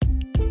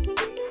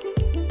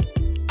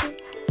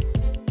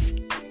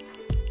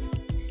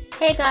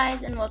Hey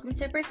guys, and welcome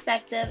to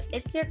Perspective.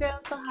 It's your girl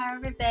Sahara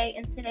Reve,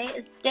 and today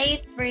is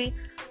day 3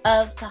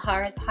 of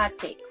Sahara's Hot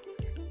Takes.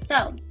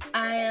 So,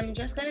 I am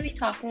just going to be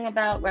talking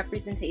about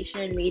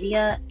representation in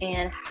media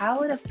and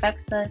how it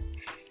affects us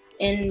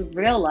in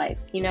real life.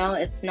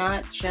 It's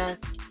not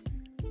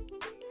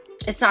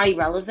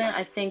irrelevant.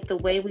 I think the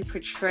way we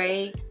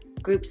portray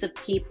groups of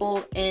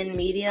people in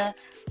media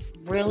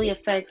really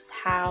affects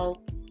how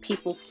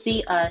people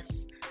see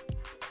us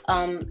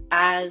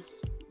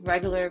as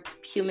regular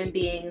human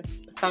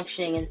beings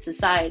functioning in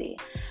society.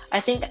 I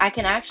think I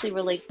can actually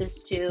relate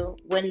this to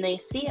When They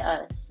See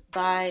Us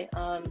by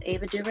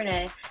Ava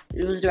DuVernay.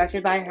 It was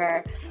directed by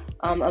her,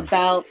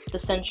 about the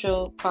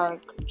Central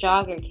Park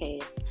jogger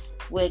case,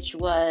 which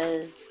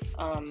was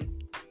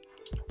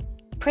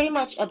pretty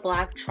much a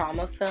black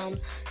trauma film.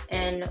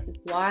 And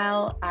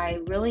while I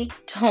really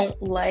don't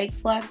like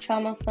black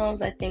trauma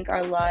films, I think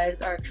our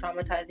lives are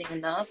traumatizing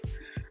enough.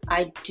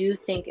 I do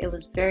think it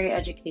was very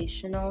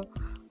educational.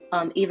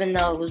 Even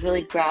though it was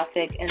really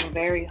graphic and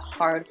very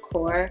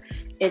hardcore,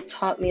 it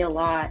taught me a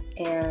lot.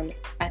 And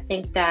I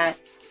think that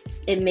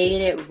it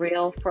made it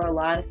real for a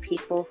lot of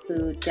people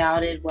who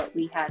doubted what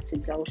we had to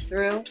go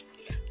through.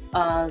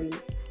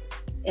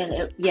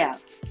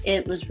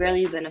 It was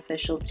really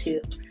beneficial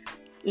to,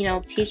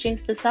 teaching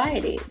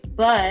society.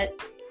 But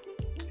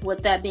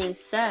with that being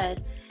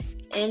said,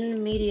 in the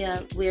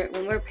media,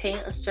 when we're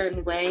painted a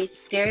certain way,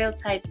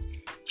 stereotypes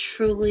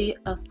truly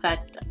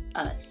affect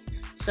us.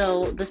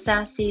 So the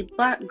sassy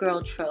black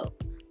girl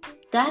trope,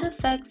 that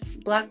affects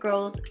black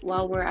girls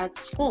while we're at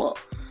school.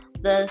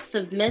 The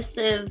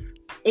submissive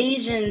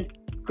Asian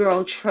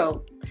girl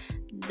trope,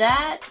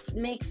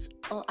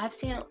 I've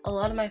seen a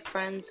lot of my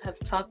friends have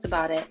talked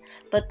about it,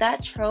 but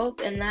that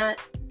trope and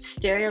that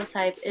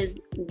stereotype is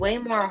way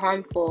more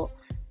harmful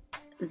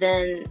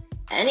than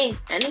any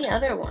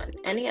other one,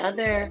 any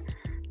other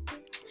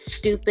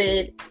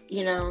stupid,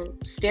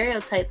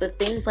 stereotype. But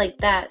things like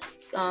that,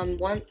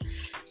 one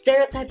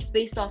stereotypes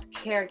based off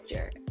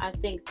character, I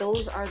think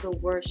those are the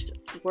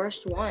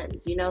worst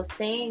ones.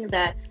 Saying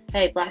that,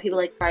 hey, black people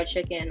like fried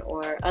chicken,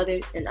 or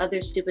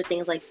other stupid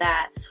things like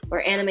that,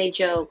 or anime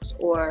jokes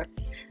or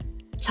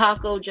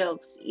taco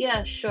jokes.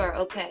 Yeah, sure,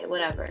 okay,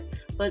 whatever.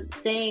 But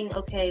saying,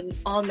 okay,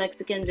 all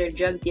Mexicans are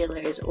drug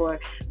dealers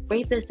or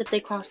rapists if they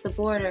cross the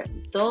border,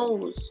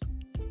 those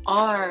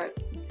are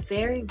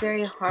very,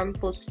 very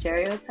harmful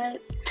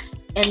stereotypes.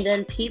 And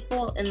then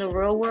people in the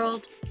real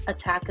world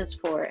attack us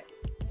for it.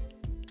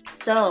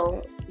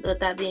 So, with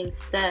that being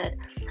said,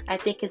 I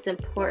think it's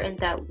important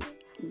that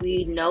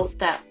we note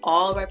that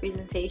all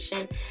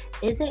representation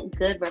isn't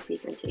good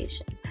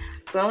representation.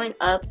 Growing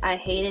up, I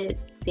hated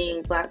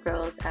seeing black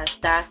girls as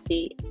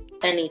sassy,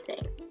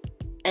 anything.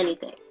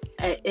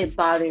 It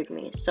bothered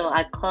me. So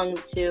I clung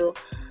to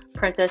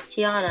Princess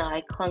Tiana.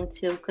 I clung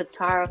to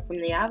Katara from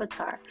the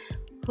Avatar,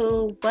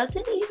 who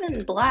wasn't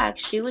even black.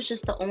 She was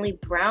just the only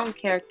brown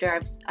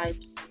character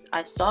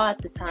I saw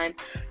at the time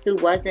who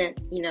wasn't,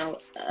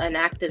 an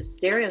active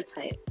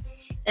stereotype.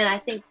 And I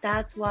think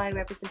that's why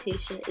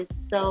representation is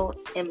so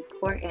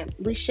important.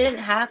 We shouldn't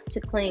have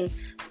to cling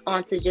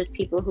onto just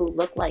people who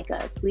look like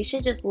us. We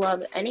should just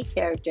love any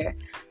character,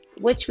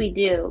 which we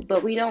do,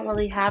 but we don't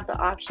really have the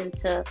option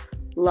to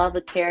love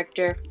a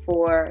character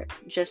for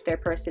just their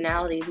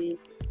personality. We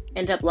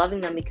end up loving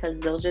them because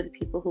those are the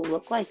people who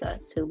look like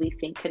us, who we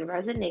think can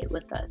resonate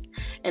with us.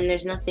 And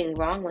there's nothing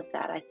wrong with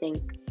that. I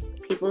think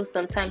people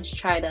sometimes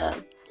try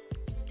to,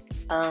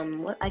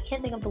 I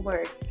can't think of the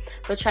word,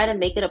 but try to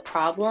make it a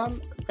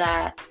problem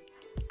that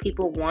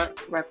people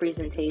want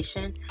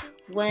representation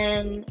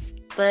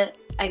but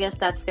I guess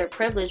that's their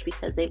privilege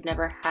because they've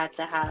never had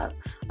to have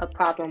a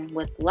problem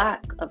with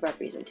lack of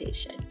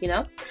representation,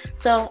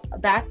 So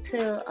back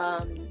to,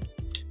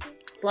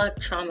 black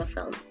trauma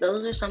films.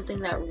 Those are something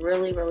that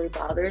really, really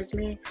bothers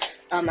me.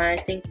 I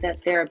think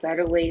that there are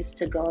better ways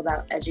to go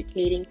about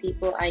educating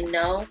people. I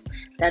know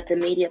that the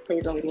media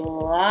plays a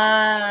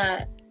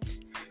lot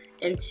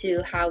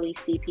into how we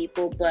see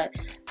people, but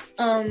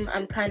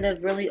I'm kind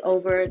of really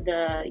over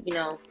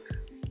the,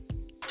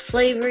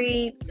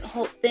 slavery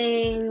whole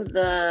thing,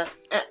 the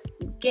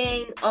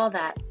gang, all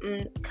that.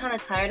 I'm kind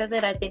of tired of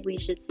it. I think we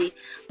should see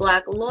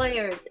black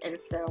lawyers in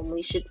film.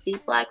 We should see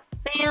black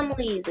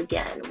families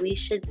again. We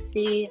should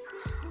see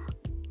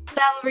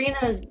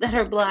ballerinas that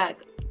are black.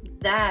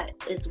 That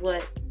is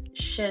what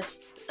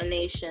shifts a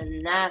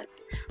nation.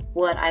 That's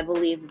what I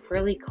believe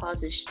really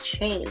causes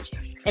change.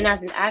 And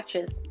as an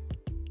actress,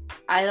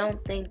 I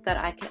don't think that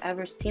I could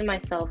ever see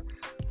myself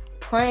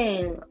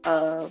playing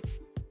a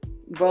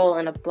role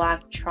in a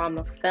black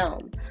trauma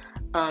film.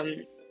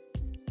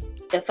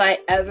 If I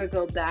ever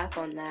go back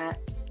on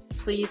that,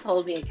 please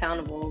hold me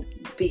accountable,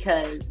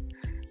 because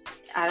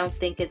I don't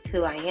think it's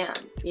who I am.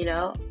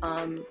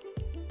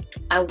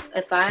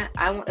 If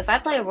I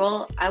play a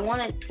role, I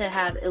want it to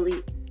have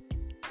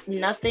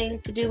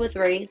nothing to do with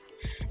race,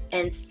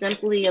 and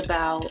simply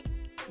about,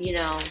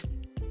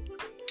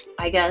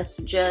 I guess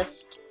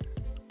just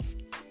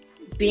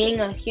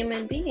being a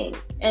human being.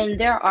 And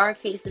there are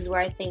cases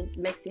where I think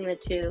mixing the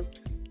two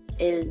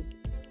is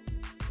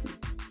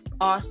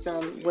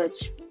awesome,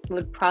 which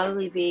would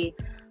probably be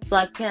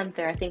Black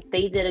Panther. I think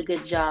they did a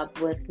good job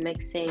with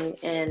mixing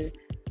in,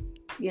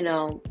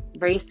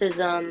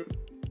 racism,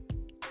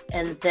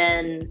 and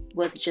then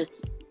with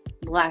just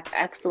black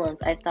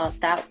excellence. I thought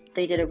that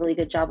they did a really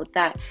good job with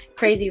that.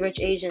 Crazy Rich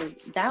Asians,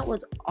 that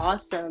was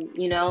awesome,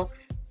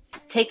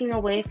 taking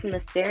away from the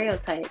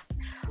stereotypes.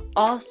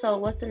 Also,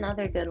 what's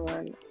another good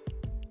one?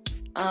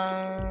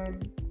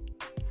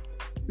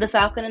 The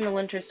Falcon and the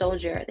Winter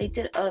Soldier. They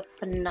did a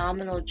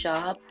phenomenal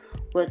job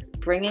with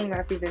bringing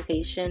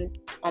representation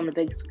on the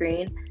big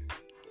screen.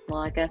 Well,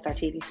 I guess our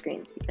TV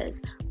screens,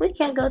 because we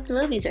can't go to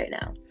movies right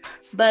now.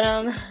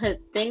 But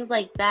things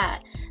like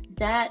that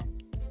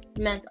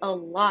meant a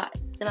lot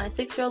to my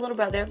 6-year-old little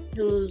brother,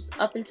 who's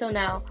up until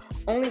now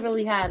only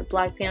really had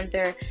Black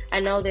Panther. I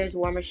know there's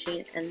War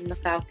Machine and the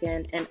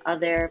Falcon and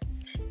other,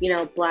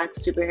 black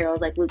superheroes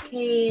like Luke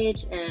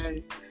Cage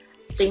and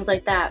things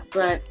like that.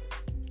 But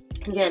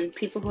again,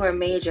 people who are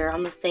major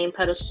on the same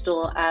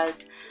pedestal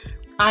as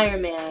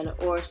Iron Man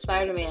or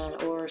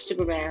Spider-Man or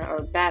Superman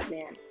or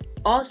Batman.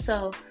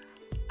 Also,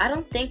 I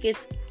don't think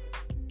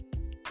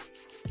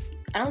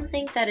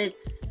that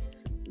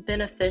it's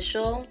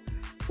beneficial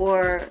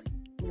or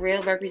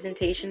real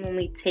representation when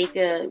we take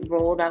a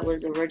role that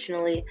was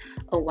originally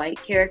a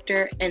white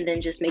character and then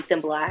just make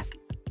them black.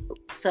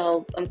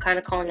 So I'm kind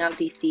of calling out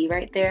DC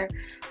right there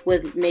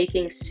with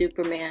making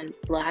Superman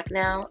black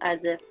now,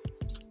 as if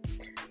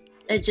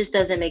it just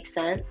doesn't make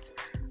sense.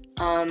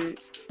 And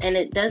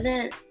it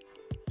doesn't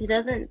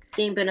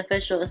seem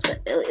beneficial,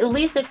 at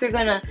least if you're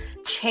gonna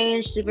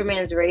change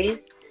Superman's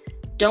race.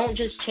 Don't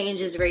just change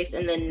his race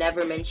and then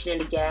never mention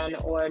it again,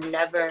 or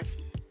never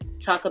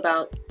talk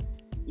about,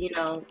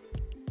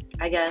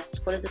 I guess,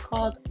 what is it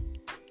called?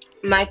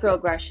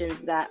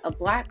 Microaggressions that a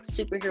black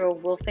superhero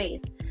will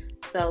face.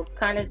 So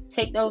kind of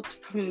take notes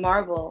from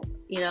Marvel,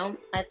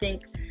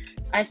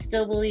 I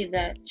still believe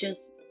that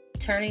just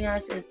turning a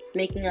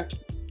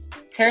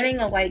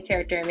white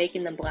character and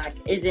making them black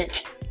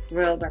isn't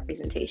real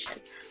representation.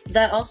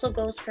 That also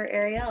goes for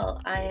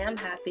Ariel. I am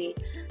happy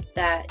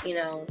that,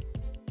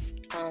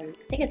 I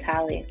think it's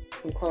Halle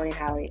from Chloe and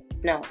Halle.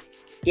 No,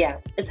 yeah,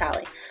 it's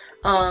Halle.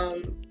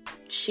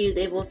 She's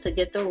able to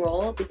get the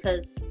role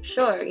because,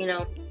 sure,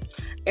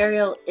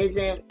 Ariel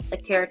isn't a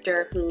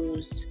character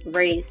whose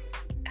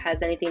race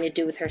has anything to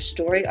do with her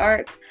story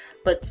arc,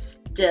 but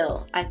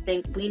still, I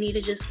think we need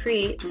to just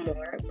create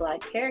more black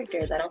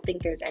characters. I don't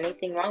think there's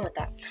anything wrong with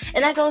that.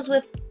 And that goes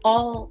with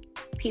all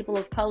people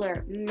of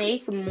color.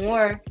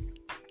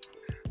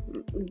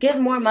 Give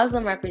more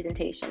Muslim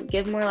representation,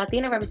 give more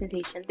Latina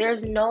representation.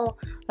 There's no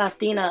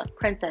Latina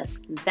princess.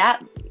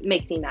 That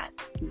makes me mad.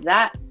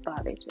 That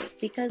bothers me,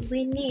 because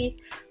we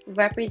need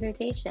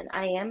representation.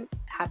 I am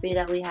happy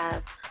that we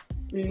have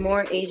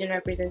more Asian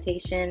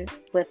representation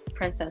with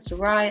Princess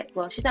Raya.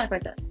 Well, she's not a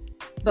princess,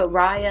 but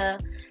Raya.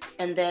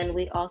 And then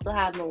we also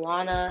have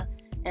Moana,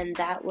 and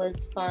that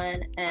was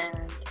fun.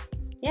 And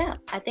yeah,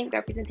 I think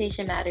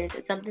representation matters.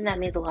 It's something that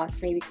means a lot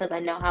to me because I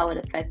know how it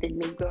affected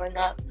me growing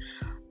up.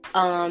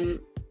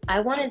 I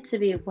wanted to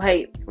be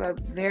white for a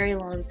very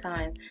long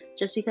time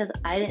just because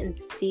I didn't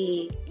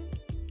see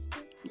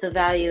the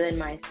value in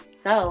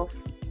myself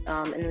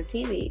in the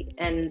TV,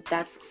 and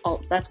that's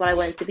what I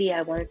wanted to be.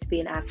 I wanted to be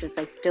an actress.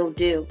 I still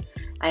do.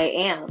 I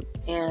am,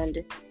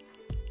 and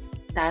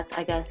that's,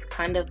 I guess,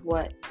 kind of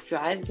what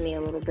drives me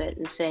a little bit.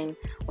 And saying,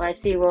 when I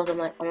see roles, I'm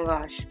like, oh my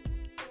gosh,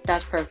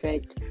 that's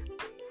perfect.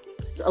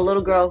 A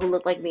little girl who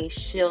looked like me,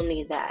 she'll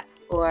need that.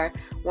 Or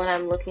when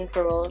I'm looking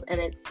for roles and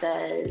it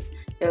says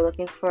they're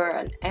looking for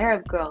an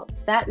Arab girl,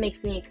 that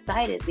makes me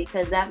excited,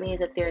 because that means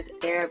that there's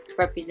Arab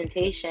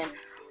representation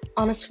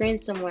on a screen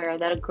somewhere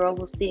that a girl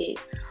will see.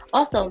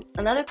 Also,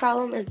 another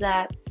problem is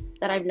that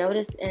I've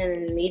noticed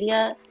in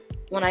media,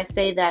 when I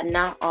say that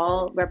not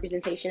all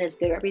representation is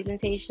good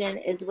representation,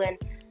 is when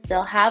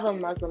they'll have a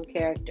Muslim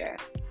character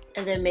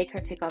and then make her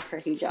take off her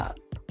hijab.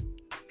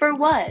 For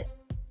what?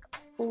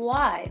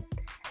 Why?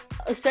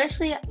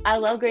 Especially, I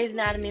love Grey's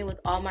Anatomy with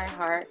all my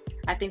heart.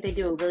 I think they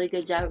do a really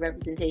good job of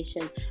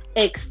representation,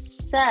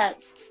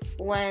 except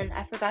when,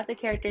 I forgot the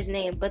character's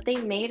name, but they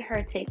made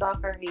her take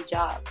off her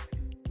hijab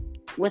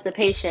with a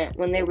patient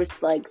when there was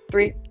like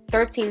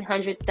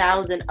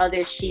 1,300,000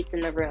 other sheets in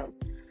the room.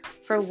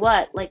 For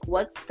what? Like,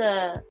 what's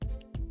the,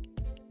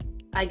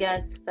 I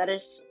guess,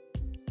 fetish?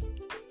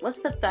 What's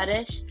the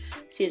fetish?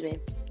 Excuse me.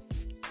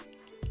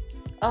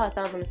 Oh, I thought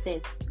I was going to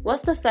sneeze.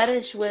 What's the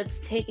fetish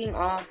with taking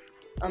off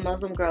a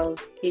Muslim girl's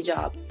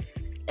hijab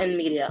in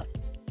media?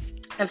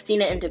 I've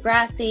seen it in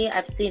Degrassi.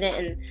 I've seen it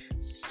in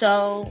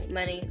so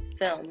many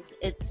films.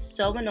 It's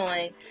so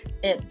annoying.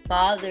 It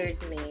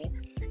bothers me.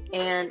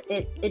 And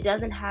it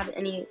doesn't have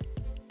any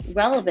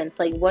relevance.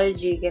 Like, what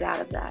did you get out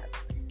of that?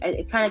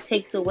 It kind of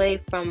takes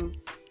away from,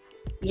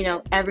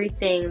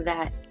 everything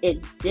that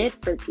it did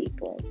for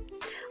people.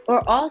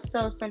 Or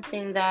also,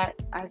 something that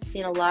I've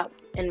seen a lot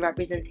in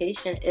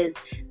representation is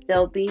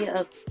there'll be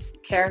a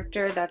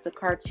character that's a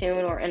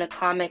cartoon or in a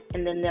comic,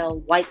 and then they'll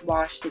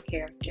whitewash the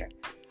character.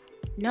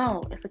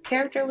 No, if a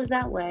character was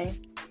that way,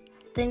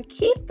 then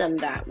keep them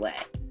that way.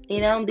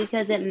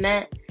 because it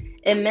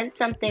meant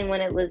something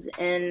when it was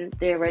in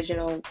the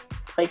original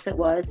place it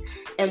was,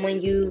 and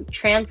when you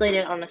translate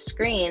it on a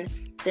screen,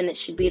 then it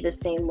should be the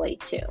same way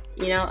too.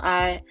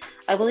 I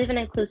believe in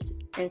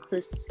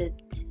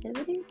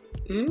inclusivity.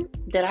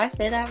 Did I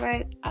say that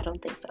right? I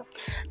don't think so,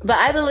 but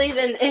I believe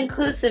in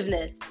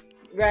inclusiveness,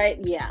 right?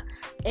 Yeah,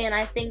 and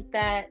I think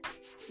that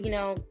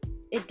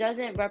it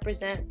doesn't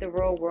represent the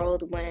real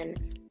world when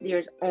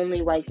there's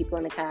only white people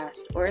in the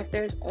cast, or if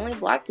there's only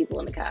black people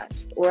in the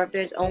cast, or if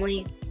there's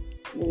only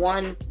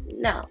one.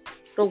 No,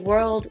 the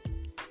world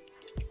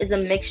is a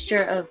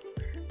mixture of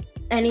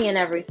any and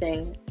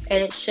everything,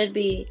 and it should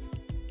be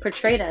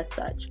portrayed as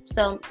such.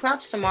 So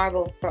props to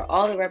Marvel for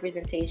all the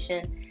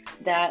representation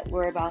that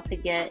we're about to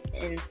get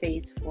in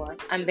phase 4.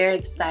 I'm very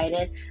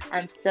excited.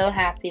 I'm so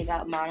happy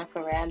about Monica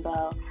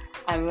Rambeau.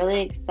 I'm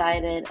really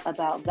excited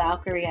about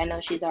Valkyrie. I know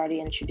she's already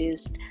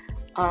introduced.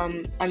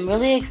 I'm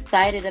really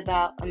excited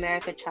about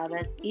America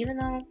Chavez, even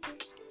though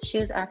she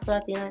was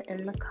Afro-Latina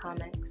in the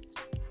comics.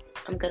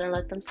 I'm gonna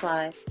let them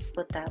slide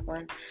with that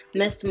one.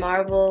 Miss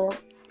Marvel,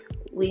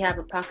 we have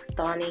a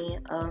Pakistani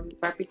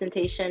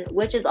representation,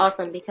 which is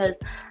awesome because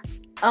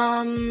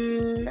I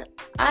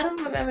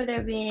don't remember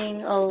there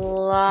being a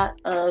lot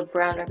of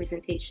brown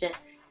representation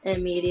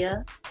in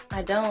media.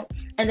 I don't.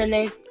 And then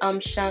there's I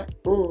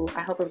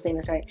hope I'm saying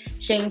this right.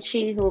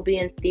 Shang-Chi, who will be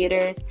in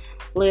theaters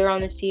later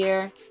on this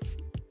year.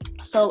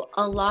 So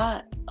a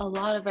lot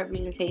of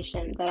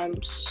representation that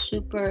I'm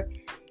super,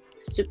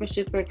 super,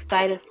 super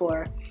excited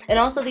for. And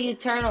also the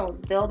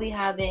Eternals, they'll be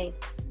having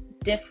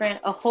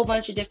a whole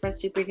bunch of different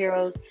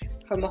superheroes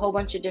from a whole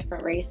bunch of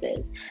different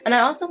races. And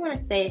I also want to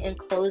say in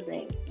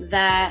closing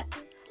that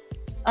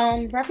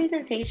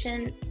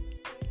representation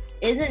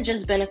isn't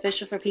just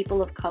beneficial for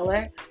people of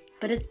color,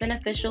 but it's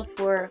beneficial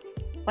for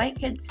white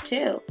kids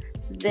too.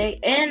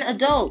 And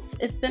adults.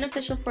 It's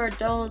beneficial for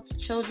adults,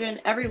 children,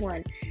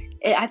 everyone.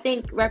 I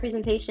think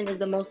representation is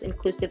the most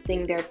inclusive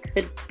thing there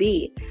could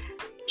be.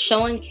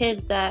 Showing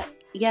kids that,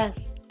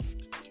 yes,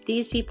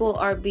 these people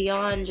are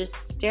beyond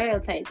just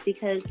stereotypes,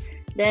 because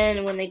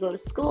then when they go to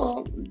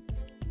school,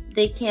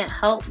 they can't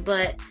help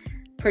but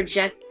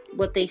project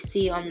what they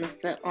see on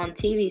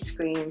TV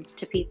screens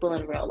to people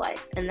in real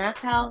life. And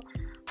that's how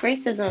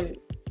racism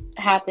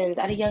happens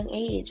at a young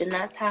age, and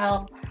that's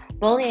how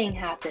bullying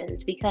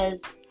happens,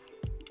 because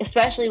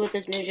especially with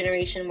this new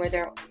generation where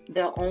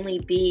there'll only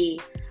be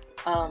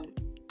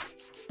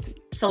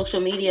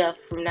social media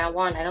from now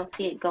on. I don't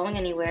see it going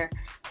anywhere.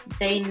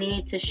 They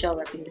need to show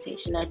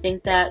representation. I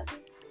think that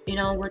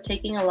we're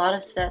taking a lot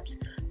of steps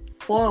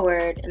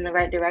forward in the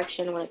right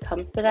direction when it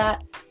comes to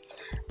that.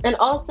 And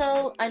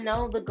also, I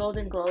know the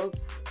Golden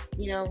Globes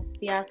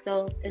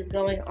fiasco is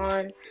going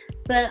on,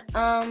 but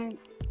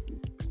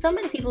so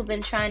many people have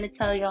been trying to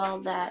tell y'all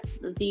that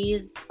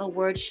these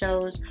award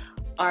shows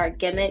are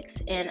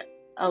gimmicks, and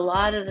a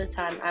lot of the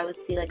time I would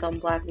see on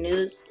Black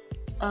news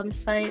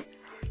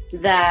sites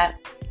that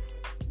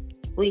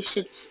we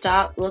should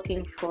stop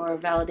looking for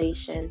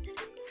validation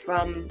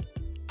from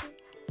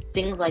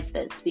things like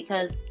this,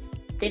 because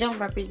they don't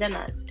represent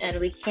us, and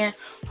we can't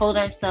hold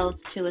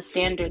ourselves to a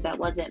standard that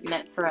wasn't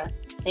meant for us.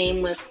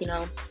 Same with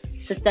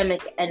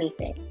systemic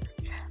anything.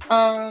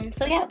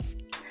 So yeah,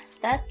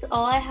 that's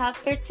all I have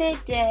for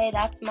today.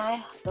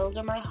 Those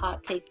are my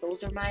hot takes.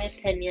 Those are my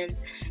opinions.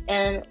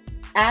 And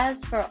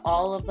as for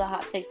all of the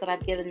hot takes that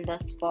I've given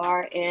thus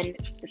far and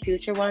the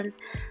future ones,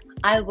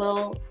 I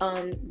will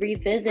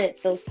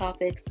revisit those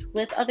topics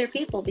with other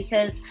people,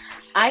 because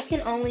I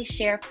can only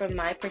share from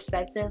my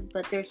perspective,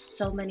 but there's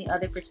so many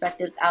other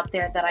perspectives out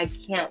there that I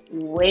can't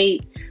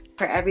wait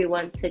for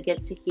everyone to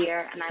get to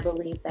hear. And I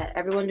believe that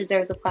everyone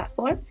deserves a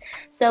platform.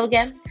 So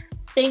again,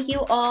 thank you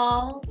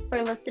all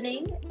for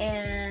listening.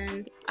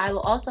 And I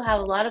will also have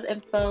a lot of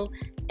info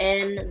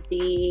in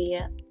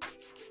the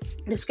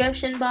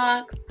description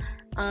box.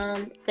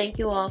 Thank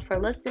you all for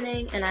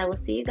listening, and I will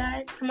see you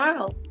guys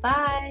tomorrow.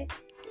 Bye.